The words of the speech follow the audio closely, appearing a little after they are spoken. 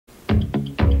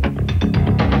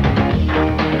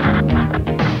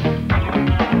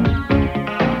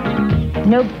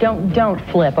Nope, don't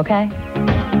flip, okay?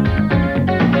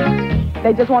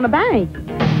 They just want to bang.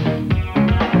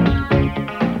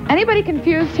 Anybody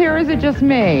confused here, or is it just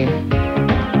me?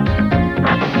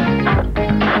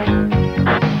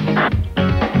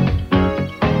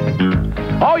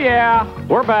 Oh yeah,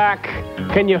 we're back.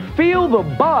 Can you feel the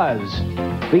buzz?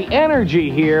 The energy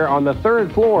here on the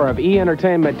third floor of E!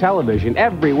 Entertainment Television.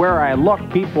 Everywhere I look,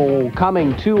 people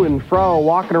coming to and fro,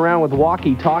 walking around with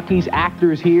walkie-talkies,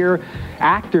 actors here,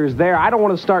 actors there. I don't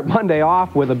want to start Monday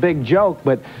off with a big joke,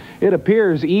 but it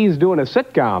appears E's doing a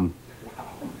sitcom.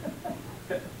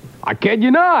 I kid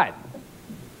you not.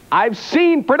 I've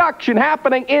seen production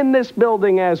happening in this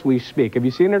building as we speak. Have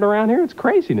you seen it around here? It's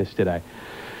craziness today.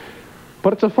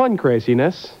 But it's a fun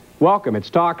craziness. Welcome, it's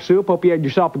Talk Soup. Hope you had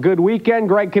yourself a good weekend.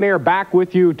 Greg Kinnear back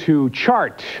with you to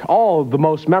chart all of the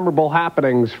most memorable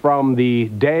happenings from the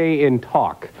day in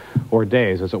talk, or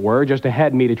days, as it were. Just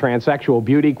ahead, meet a transsexual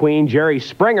beauty queen. Jerry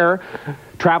Springer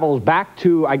travels back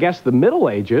to, I guess, the Middle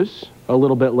Ages a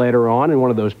little bit later on in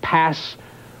one of those past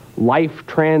life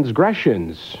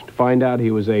transgressions to find out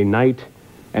he was a knight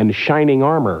in shining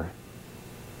armor.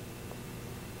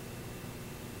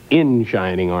 In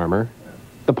shining armor.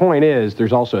 The point is,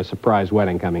 there's also a surprise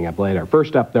wedding coming up later.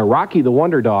 First up, there, Rocky the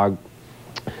Wonder Dog.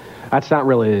 That's not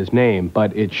really his name,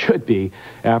 but it should be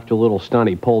after a little stunt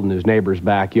he pulled in his neighbor's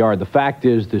backyard. The fact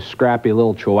is, this scrappy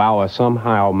little chihuahua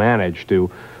somehow managed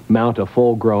to mount a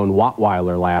full-grown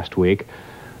Rottweiler last week.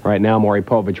 Right now, Maury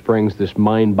Povich brings this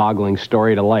mind-boggling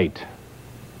story to light.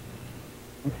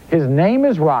 His name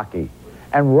is Rocky,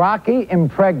 and Rocky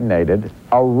impregnated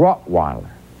a Rottweiler,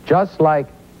 just like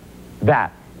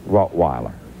that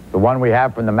Rottweiler, the one we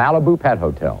have from the Malibu Pet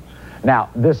Hotel. Now,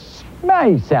 this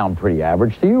may sound pretty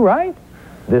average to you, right?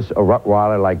 A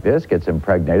Rottweiler like this gets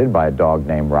impregnated by a dog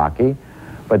named Rocky,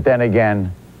 but then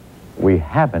again, we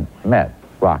haven't met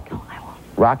Rocky.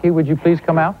 Rocky, would you please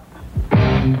come out?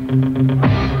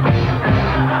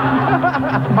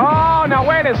 Oh, now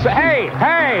wait a second.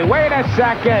 Hey, wait a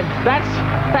second.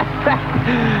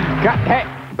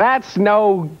 That's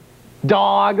no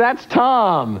dog. That's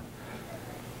Tom.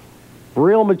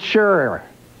 Real mature.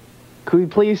 Could we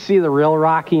please see the real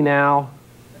Rocky now?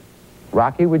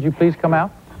 Rocky, would you please come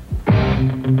out?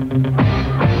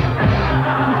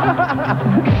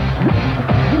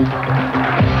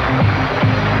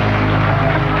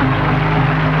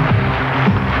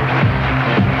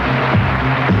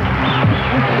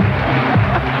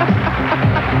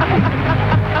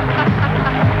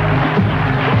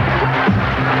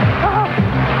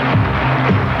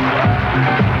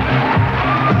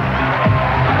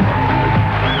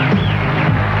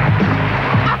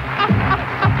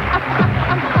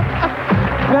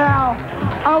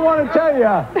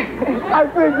 I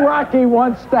think Rocky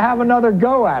wants to have another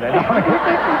go at it.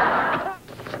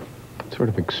 What sort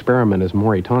of experiment is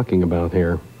Maury talking about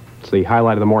here? It's the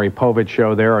highlight of the Maury Povich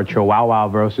show there, a Chihuahua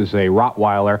versus a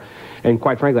Rottweiler. And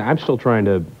quite frankly, I'm still trying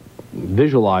to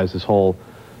visualize this whole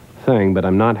thing, but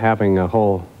I'm not having a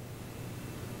whole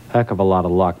heck of a lot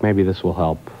of luck. Maybe this will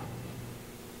help.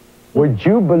 Would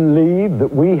you believe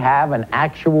that we have an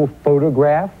actual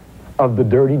photograph of the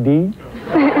dirty deed?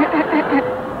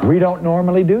 We don't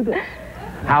normally do this.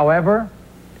 However,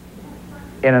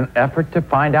 in an effort to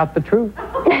find out the truth,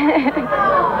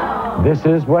 this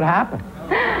is what happened.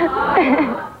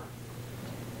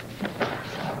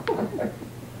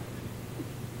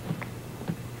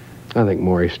 I think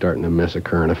Maury's starting to miss a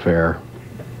current affair.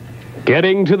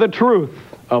 Getting to the truth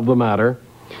of the matter.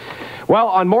 Well,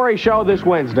 on Maury's show this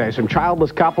Wednesday, some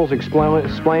childless couples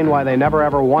explain why they never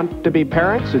ever want to be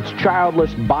parents. It's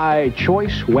Childless by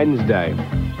Choice Wednesday.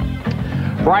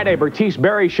 Friday, Bertice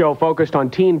Berry's show focused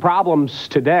on teen problems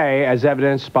today, as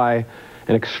evidenced by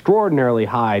an extraordinarily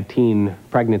high teen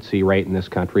pregnancy rate in this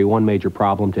country. One major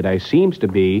problem today seems to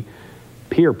be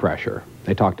peer pressure.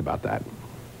 They talked about that.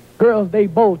 Girls, they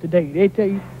bold today.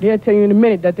 They'll tell you in a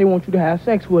minute that they want you to have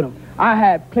sex with them. I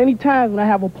had plenty times when I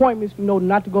have appointments, you know,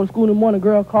 not to go to school in the morning. A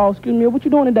girl calls, excuse me, what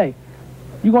you doing today?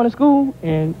 You going to school?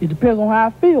 And it depends on how I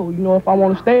feel. You know, if I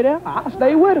want to stay there, I'll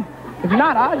stay with her. If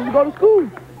not, I'll just go to school.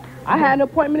 I had an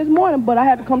appointment this morning, but I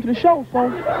had to come to the show, so, you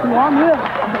know, I'm here.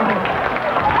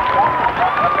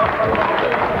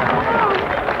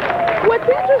 What's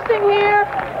interesting here,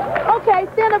 okay,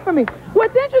 stand up for me.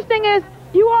 What's interesting is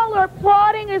you all are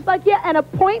applauding. It's like, yeah, an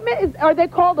appointment? Are they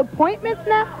called appointments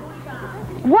now?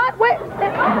 What? Wait,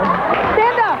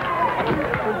 stand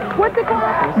up. What's it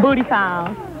called? Booty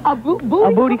call. A booty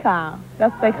A booty call.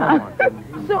 That's what they call it.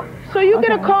 So you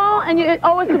get a call and it's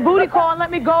a booty call and let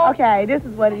me go? Okay, this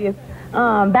is what it is.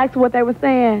 Back to what they were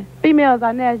saying. Females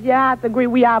are nasty. Yeah, I have to agree,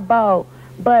 we are bold.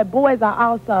 But boys are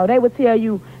also, they would tell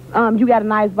you, you got a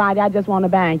nice body, I just want to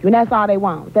bang you. And that's all they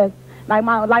want. That's like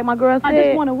my girl said. I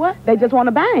just want to what? They just want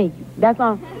to bang you. That's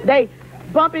all. They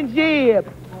bumping jibs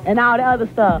and all the other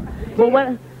stuff. But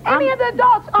what? Any of the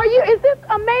adults, is this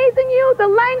amazing you? The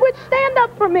language, stand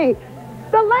up for me.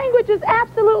 The language is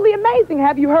absolutely amazing.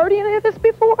 Have you heard any of this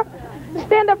before?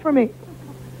 Stand up for me.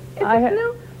 Is this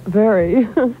new? Very.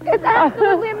 It's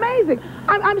absolutely amazing.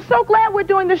 I'm so glad we're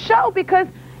doing the show because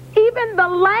even the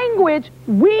language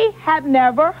we have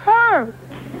never heard.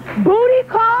 Booty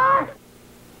call?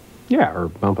 Yeah, or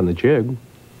bumping the jig,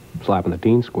 slapping the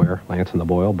teen square, lancing the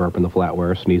boil, burping the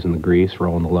flatware, sneezing the grease,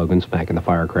 rolling the Logan, spanking the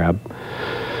fire crab.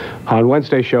 On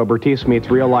Wednesday's show, Bertice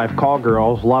meets real-life call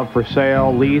girls, love for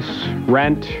sale, lease,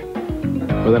 rent,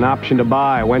 with an option to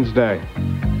buy. Wednesday.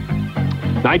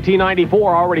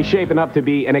 1994 already shaping up to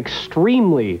be an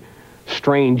extremely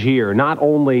strange year, not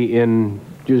only in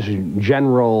just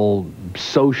general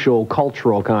social,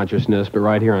 cultural consciousness, but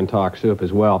right here on Talk Soup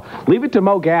as well. Leave it to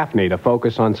Mo Gaffney to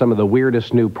focus on some of the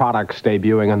weirdest new products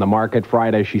debuting on the market.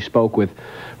 Friday, she spoke with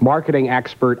marketing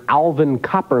expert Alvin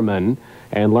Kupperman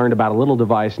and learned about a little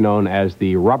device known as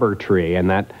the rubber tree, and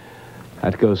that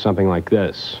goes something like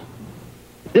this.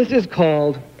 This is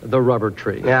called the rubber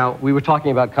tree. Now, we were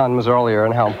talking about condoms earlier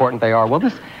and how important they are. Well,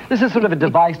 this is sort of a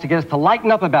device to get us to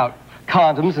lighten up about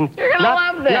condoms and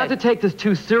not to take this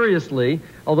too seriously,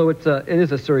 although it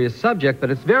is a serious subject, but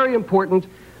it's very important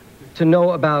to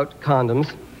know about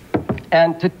condoms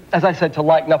and to, as I said, to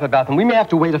lighten up about them. We may have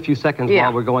to wait a few seconds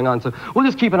while we're going on, so we'll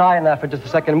just keep an eye on that for just a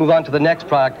second and move on to the next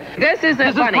product. This is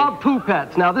This is called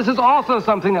poopettes. Now, this is also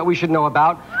something that we should know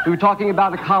about. We were talking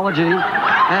about ecology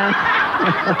and... There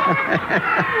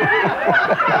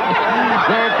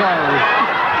it goes.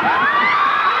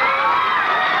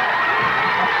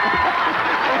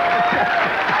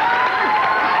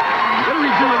 What are we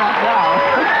doing now?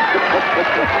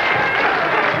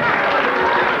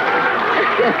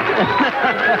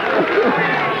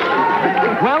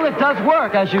 Well, it does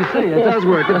work, as you see. It does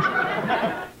work.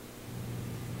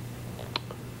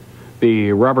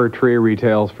 The rubber tree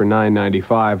retails for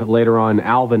 $9.95. Later on,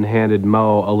 Alvin handed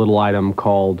Mo a little item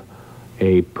called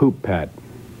a poop pet.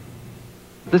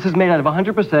 This is made out of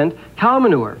 100% cow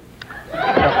manure.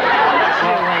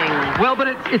 Well, but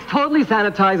it's totally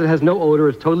sanitized. It has no odor.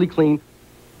 It's totally clean.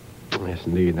 Yes,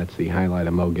 indeed. That's the highlight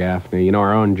of Mo Gaffney. You know,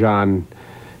 our own John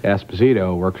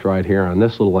Esposito works right here on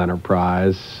this little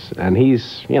enterprise, and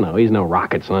he's no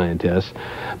rocket scientist,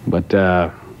 but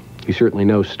he certainly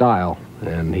knows style,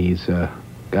 and he's got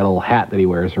a little hat that he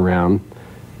wears around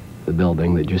the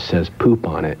building that just says poop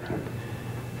on it,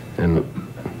 and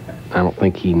I don't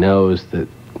think he knows that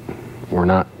we're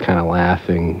not kind of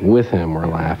laughing with him, we're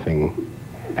laughing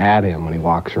at him when he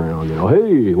walks around,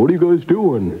 hey, what are you guys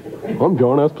doing? I'm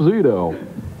John Esposito.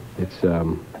 It's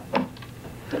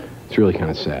really kind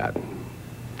of sad.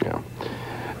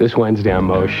 This Wednesday on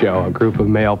Mo's show, a group of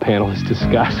male panelists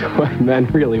discuss what men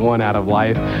really want out of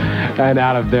life and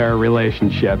out of their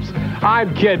relationships.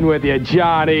 I'm kidding with you,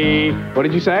 Johnny. What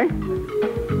did you say?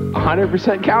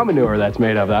 100% cow manure that's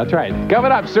made of. That's right.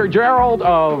 Coming up, Sir Gerald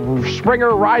of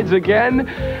Springer rides again.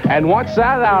 And once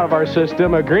that's out of our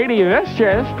system, a greedy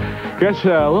mistress gets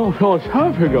a little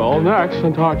philosophical next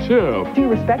on Talk Soup. Do you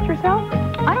respect yourself?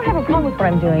 I don't have a problem with what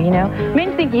I'm doing,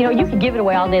 Men think, you could give it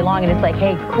away all day long and it's like,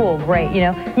 hey, cool, great,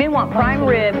 Men want prime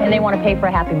rib and they want to pay for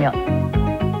a Happy Meal.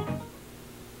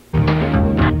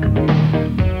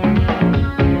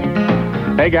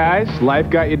 Hey guys,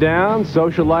 life got you down,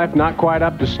 social life not quite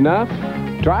up to snuff?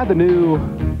 Try the new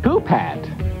Poop Hat.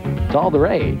 It's all the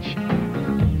rage.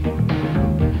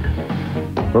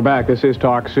 We're back. This is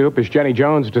Talk Soup. As Jenny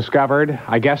Jones discovered,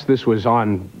 I guess this was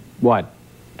on, what,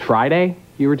 Friday,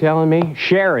 you were telling me?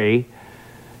 Sherry,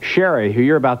 who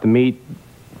you're about to meet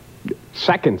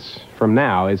seconds from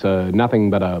now, is nothing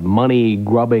but a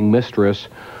money-grubbing mistress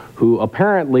who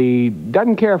apparently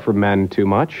doesn't care for men too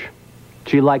much.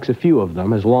 She likes a few of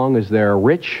them, as long as they're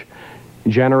rich,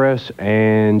 generous,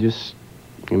 and just,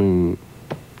 a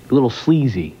little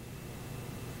sleazy.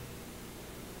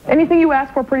 Anything you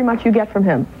ask for, pretty much you get from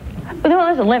him. But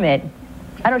there's a limit.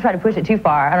 I don't try to push it too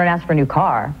far. I don't ask for a new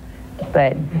car.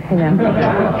 But,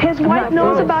 His wife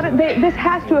knows about it. This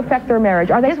has to affect their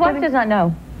marriage. Are they His wife does not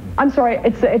know. I'm sorry,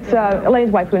 it's Elaine's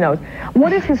wife who knows.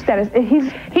 What is his status?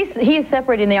 He is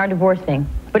separated and they are divorcing.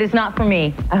 But it's not for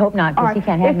me. I hope not, because he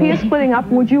can't have me. If he is splitting up,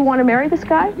 would you want to marry this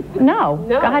guy? No.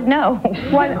 God, no.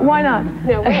 Why not?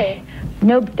 No way.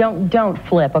 No, don't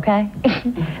flip, okay?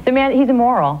 The man, he's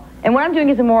immoral. And what I'm doing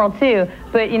is immoral too.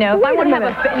 But, if I want to have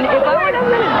a... Go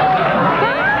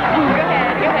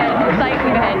ahead. Like, go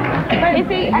ahead.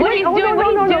 What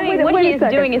he's he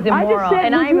is doing is immoral,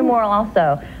 and I'm immoral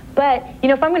also. But, you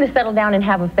know, if I'm going to settle down and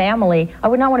have a family, I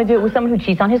would not want to do it with someone who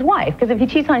cheats on his wife. Because if he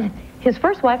cheats on his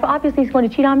first wife, obviously he's going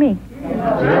to cheat on me.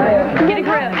 Get a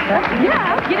grip.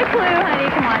 Yeah. Get a clue, honey.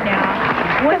 Come on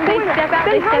now. Once they step out,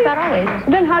 they step out always.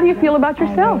 Then how do you feel about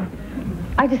yourself?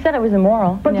 I just said I was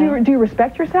immoral. But do you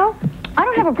respect yourself? I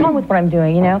don't have a problem with what I'm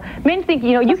doing, you know. Men think,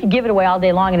 you know, you could give it away all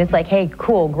day long and it's like, hey,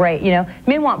 cool, great, you know.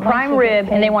 Men want prime rib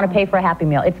and they want to pay for a Happy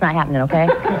Meal. It's not happening, okay?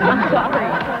 I'm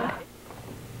sorry.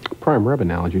 Prime rib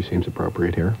analogy seems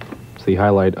appropriate here. It's the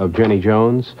highlight of Jenny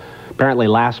Jones. Apparently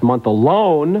last month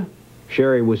alone,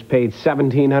 Sherry was paid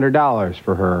 $1,700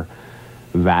 for her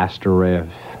vast array of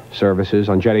services.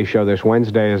 On Jenny's show this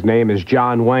Wednesday, his name is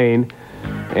John Wayne,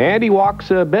 and he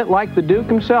walks a bit like the Duke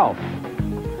himself.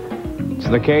 It's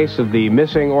the case of the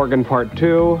missing organ part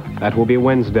 2. That will be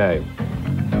Wednesday.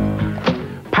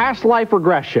 Past life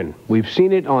regression. We've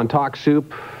seen it on Talk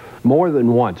Soup more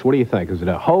than once. What do you think? Is it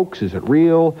a hoax? Is it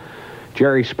real?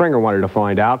 Jerry Springer wanted to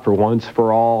find out for once,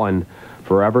 for all, and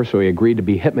forever, so he agreed to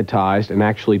be hypnotized and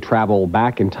actually travel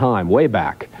back in time, way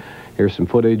back. Here's some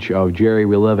footage of Jerry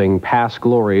reliving past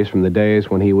glories from the days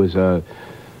when he was a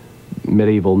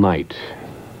medieval knight.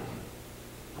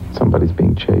 Somebody's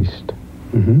being chased.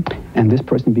 Mm-hmm. And this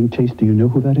person being chased, do you know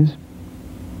who that is?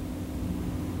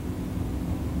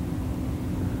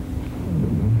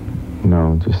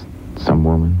 No, just some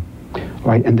woman. All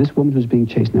right, and this woman who's being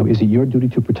chased now, is it your duty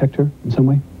to protect her in some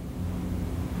way?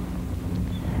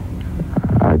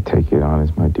 I take it on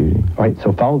as my duty. All right,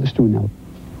 so follow this through now.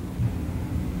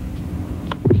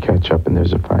 We catch up and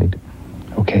there's a fight.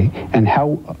 Okay, and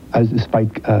how is this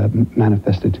fight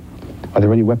manifested? Are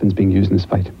there any weapons being used in this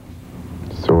fight?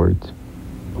 Swords.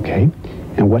 Okay,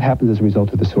 and what happens as a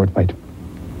result of the sword fight?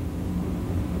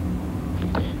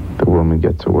 The woman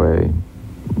gets away,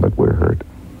 but we're hurt.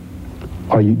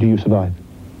 Do you survive?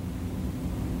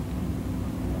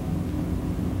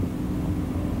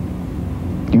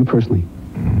 You personally?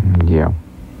 Yeah.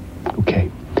 Okay.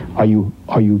 Are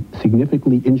you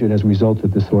significantly injured as a result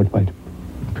of the sword fight?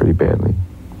 Pretty badly.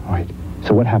 All right.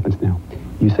 So what happens now?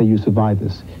 You say you survive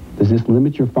this. Does this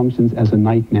limit your functions as a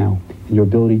knight now, and your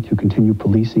ability to continue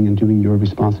policing and doing your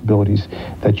responsibilities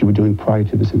that you were doing prior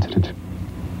to this incident?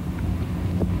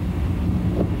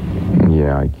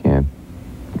 Yeah, I can't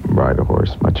ride a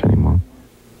horse much anymore.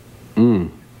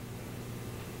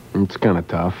 It's kind of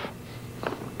tough.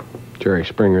 Jerry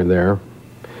Springer there.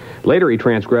 Later, he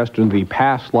transgressed into the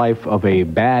past life of a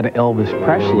bad Elvis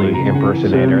Presley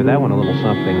impersonator. That went a little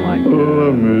something like...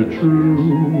 Let me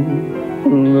true,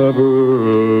 never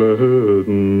let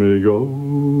me go.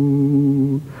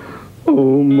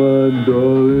 Oh, my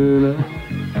darling.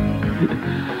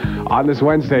 On this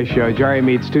Wednesday show, Jerry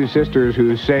meets two sisters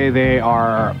who say they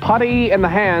are putty in the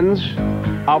hands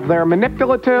of their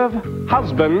manipulative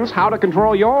husbands. How to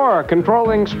control your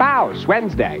controlling spouse.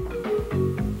 Wednesday.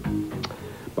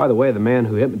 By the way, the man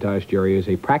who hypnotized Jerry is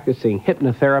a practicing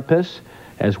hypnotherapist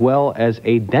as well as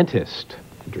a dentist.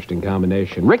 Interesting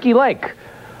combination. Ricky Lake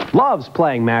loves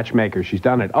playing matchmaker. She's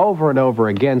done it over and over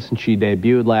again since she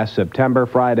debuted last September.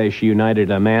 Friday, she united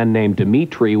a man named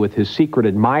Dimitri with his secret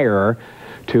admirer.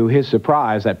 To his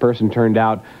surprise, that person turned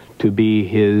out to be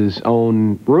his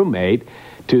own roommate.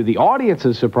 To the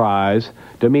audience's surprise,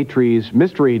 Dimitri's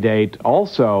mystery date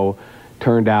also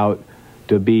turned out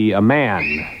to be a man.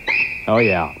 Oh,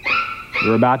 yeah.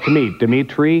 We're about to meet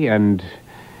Dimitri and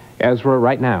Ezra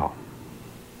right now.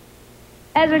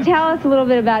 Ezra, tell us a little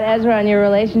bit about Ezra and your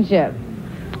relationship.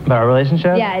 About our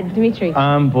relationship? Yeah, Dimitri.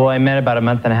 Well, I met about a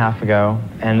month and a half ago,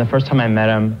 and the first time I met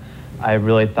him, I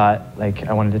really thought, like,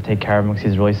 I wanted to take care of him because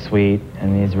he's really sweet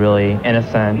and he's really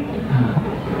innocent.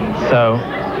 So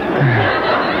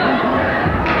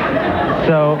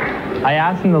I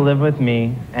asked him to live with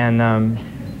me, and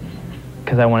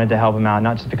because I wanted to help him out,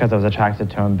 not just because I was attracted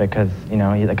to him, because, you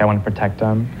know, I want to protect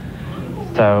him.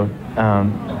 So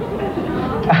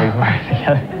we worked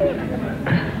together.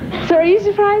 So are you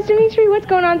surprised, Dimitri? What's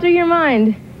going on through your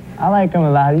mind? I like him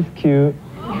a lot. He's cute.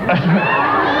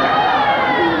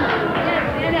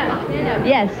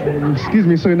 Yes. Excuse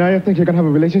me, so now you think you're going to have a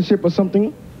relationship or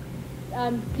something?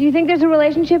 Do you think there's a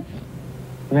relationship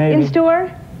Maybe. in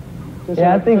store?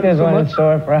 Yeah, I think there's one in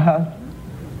store for us.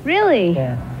 Really?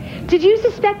 Yeah. Did you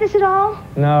suspect this at all?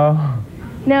 No.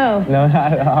 No. No,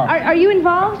 not at all. Are you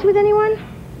involved with anyone?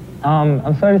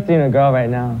 I'm sort of seeing a girl right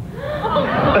now.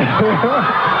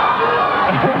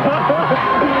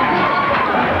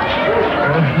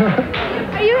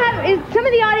 Some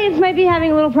of the audience might be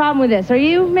having a little problem with this. Are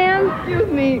you, ma'am?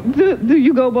 Excuse me, do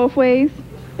you go both ways?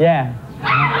 Yeah,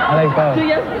 I like both.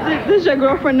 Does your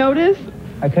girlfriend notice?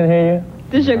 I couldn't hear you.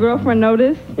 Does your girlfriend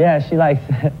notice? Yeah, she likes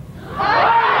it.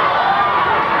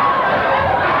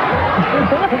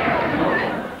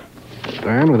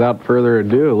 And without further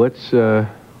ado, let's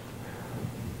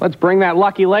bring that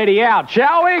lucky lady out,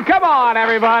 shall we? Come on,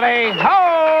 everybody.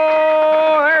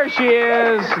 Oh, there she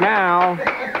is now.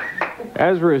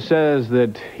 Ezra says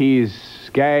that he's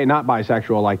gay, not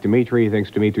bisexual like Dimitri. He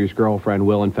thinks Dimitri's girlfriend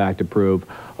will, in fact, approve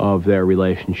of their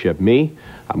relationship. Me,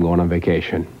 I'm going on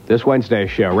vacation. This Wednesday's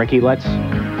show, Ricky, let's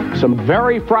some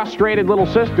very frustrated little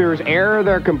sisters air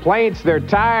their complaints. They're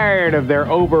tired of their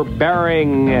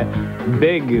overbearing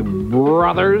big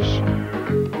brothers.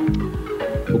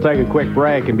 We'll take a quick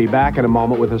break and be back in a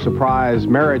moment with a surprise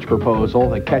marriage proposal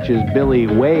that catches Billy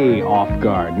way off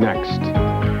guard next.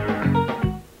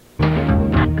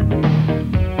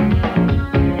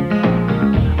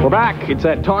 We're back. It's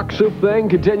that talk soup thing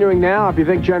continuing now. If you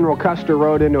think General Custer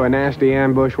rode into a nasty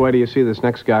ambush, wait till you see this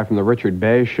next guy from the Richard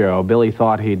Bay Show. Billy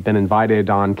thought he'd been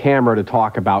invited on camera to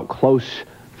talk about close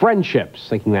friendships,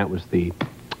 thinking that was the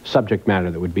subject matter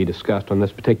that would be discussed on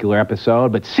this particular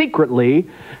episode. But secretly,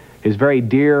 his very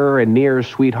dear and near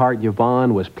sweetheart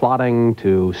Yvonne was plotting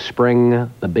to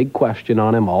spring the big question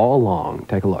on him all along.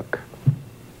 Take a look.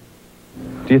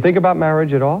 Do you think about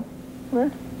marriage at all? I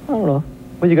don't know.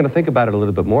 Well, you're going to think about it a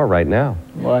little bit more right now.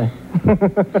 Why?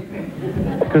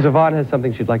 Because Yvonne has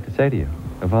something she'd like to say to you.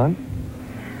 Yvonne?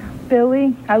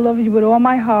 Billy, I love you with all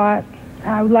my heart.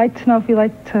 I would like to know if you'd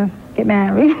like to get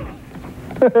married.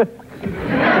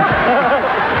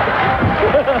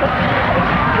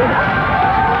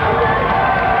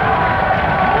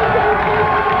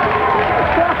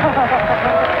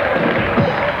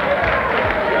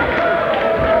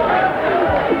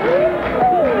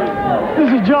 This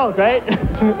is a joke, right?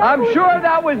 I'm sure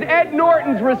that was Ed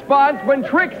Norton's response when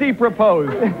Trixie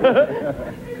proposed.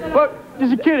 Look,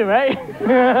 just a kidding, right?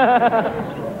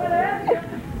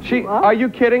 Are you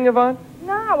kidding, Yvonne?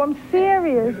 No, I'm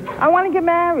serious. I want to get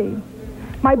married.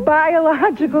 My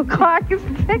biological clock is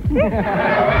ticking.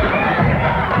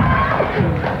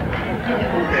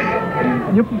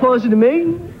 You proposing to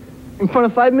me? In front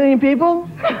of 5 million people?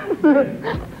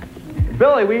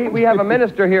 Billy, we have a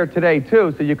minister here today,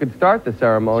 too, so you could start the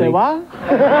ceremony. Say what?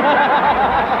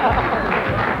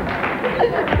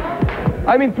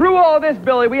 I mean, through all this,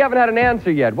 Billy, we haven't had an answer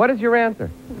yet. What is your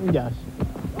answer? Yes.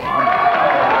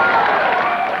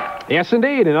 Yes,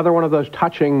 indeed. Another one of those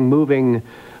touching, moving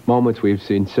moments we've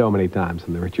seen so many times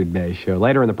on the Richard Day Show.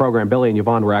 Later in the program, Billy and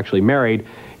Yvonne were actually married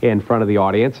in front of the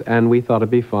audience, and we thought it'd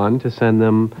be fun to send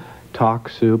them talk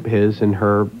soup, his and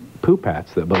her poop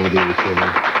hats that Billy was receiving.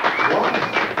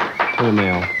 In the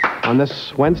mail. On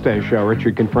this Wednesday show,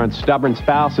 Richard confronts stubborn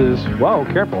spouses, whoa,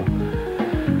 careful,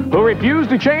 who refuse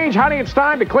to change. Honey, it's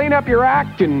time to clean up your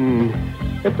act and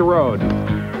hit the road.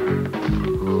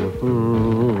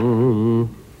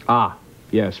 Ah,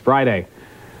 yes, Friday.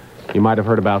 You might have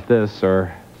heard about this,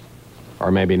 or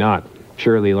maybe not.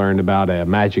 Shirley learned about a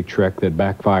magic trick that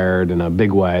backfired in a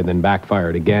big way, then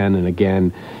backfired again and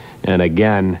again and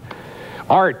again.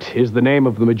 Art is the name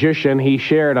of the magician. He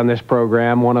shared on this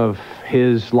program one of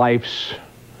his life's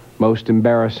most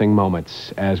embarrassing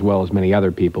moments, as well as many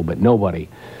other people, but nobody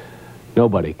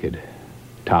could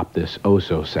top this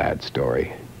oh-so-sad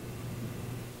story.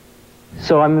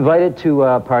 So I'm invited to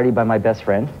a party by my best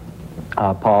friend,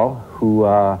 Paul, who,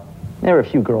 there were a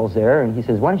few girls there, and he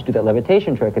says, why don't you do that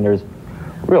levitation trick? And there's a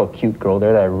real cute girl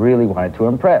there that I really wanted to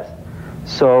impress.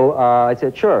 So I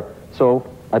said, sure. So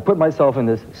I put myself in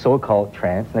this so-called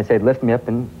trance, and I said, lift me up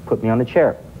and put me on the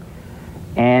chair.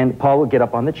 And Paul would get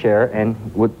up on the chair and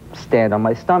would stand on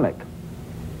my stomach.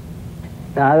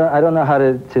 Now, I don't know how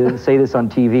to say this on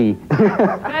TV.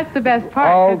 That's the best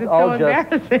part,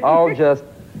 because it's so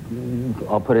embarrassing.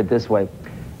 I'll put it this way.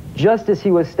 Just as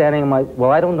he was standing on my,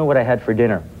 well, I don't know what I had for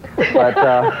dinner, but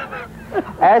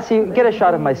as he, get a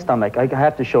shot of my stomach, I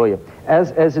have to show you.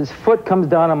 As his foot comes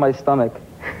down on my stomach,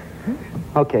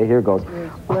 okay, here goes.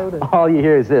 All you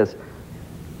hear is this.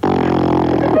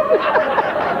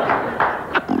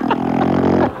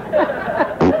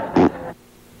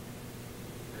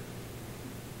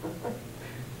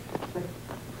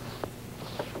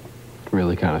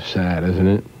 Really kind of sad, isn't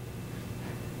it?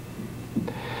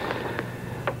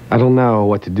 I don't know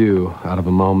what to do out of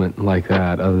a moment like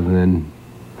that other than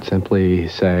simply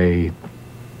say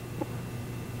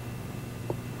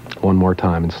one more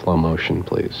time in slow motion,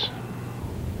 please.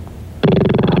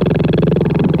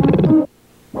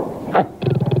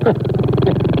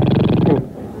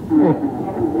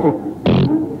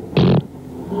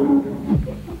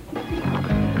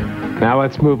 Now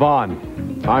let's move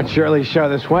on. On Shirley's show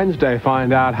this Wednesday,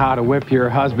 find out how to whip your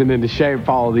husband into shape.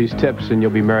 Follow these tips and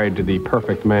you'll be married to the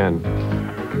perfect man.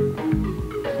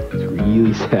 It's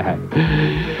really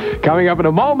sad. Coming up in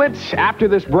a moment, after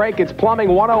this break, it's Plumbing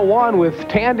 101 with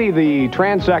Tandy the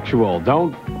transsexual.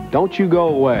 Don't you go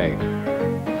away.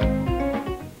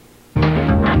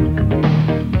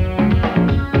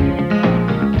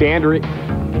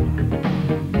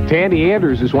 Tandy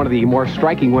Andrews is one of the more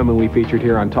striking women we featured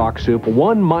here on Talk Soup.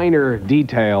 One minor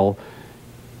detail,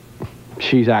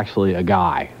 she's actually a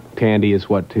guy. Tandy is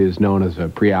what is known as a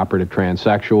preoperative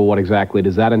transsexual. What exactly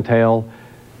does that entail?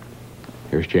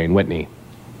 Here's Jane Whitney.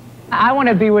 I want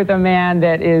to be with a man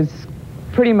that is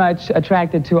pretty much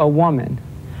attracted to a woman.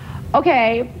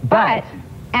 Okay, but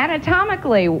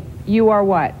anatomically, you are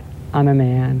what? I'm a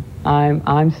man.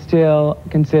 I'm still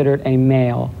considered a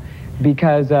male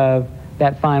because of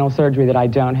that final surgery that I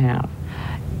don't have.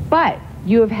 But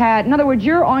you have had, in other words,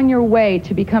 you're on your way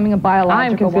to becoming a biological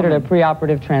I'm considered woman. a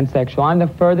preoperative transsexual. I'm the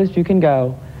furthest you can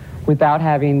go without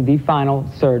having the final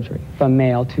surgery from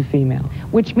male to female.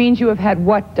 Which means you have had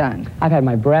what done? I've had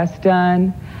my breast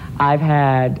done. I've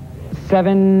had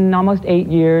 7, almost 8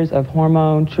 years of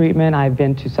hormone treatment. I've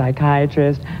been to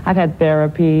psychiatrists. I've had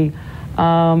therapy.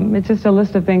 It's just a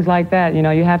list of things like that. You know,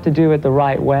 you have to do it the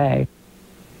right way.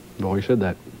 Well, you said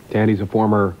that. Tandy's a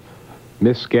former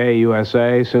Miss Gay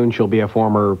USA. Soon she'll be a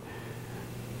former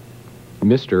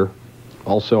Mr.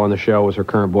 Also on the show is her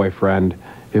current boyfriend,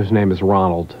 whose name is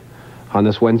Ronald. On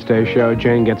this Wednesday show,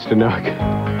 Jane gets to know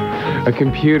a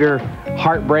computer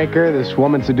heartbreaker. This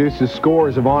woman seduces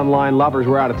scores of online lovers.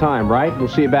 We're out of time, right? We'll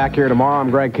see you back here tomorrow. I'm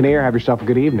Greg Kinnear. Have yourself a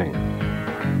good evening.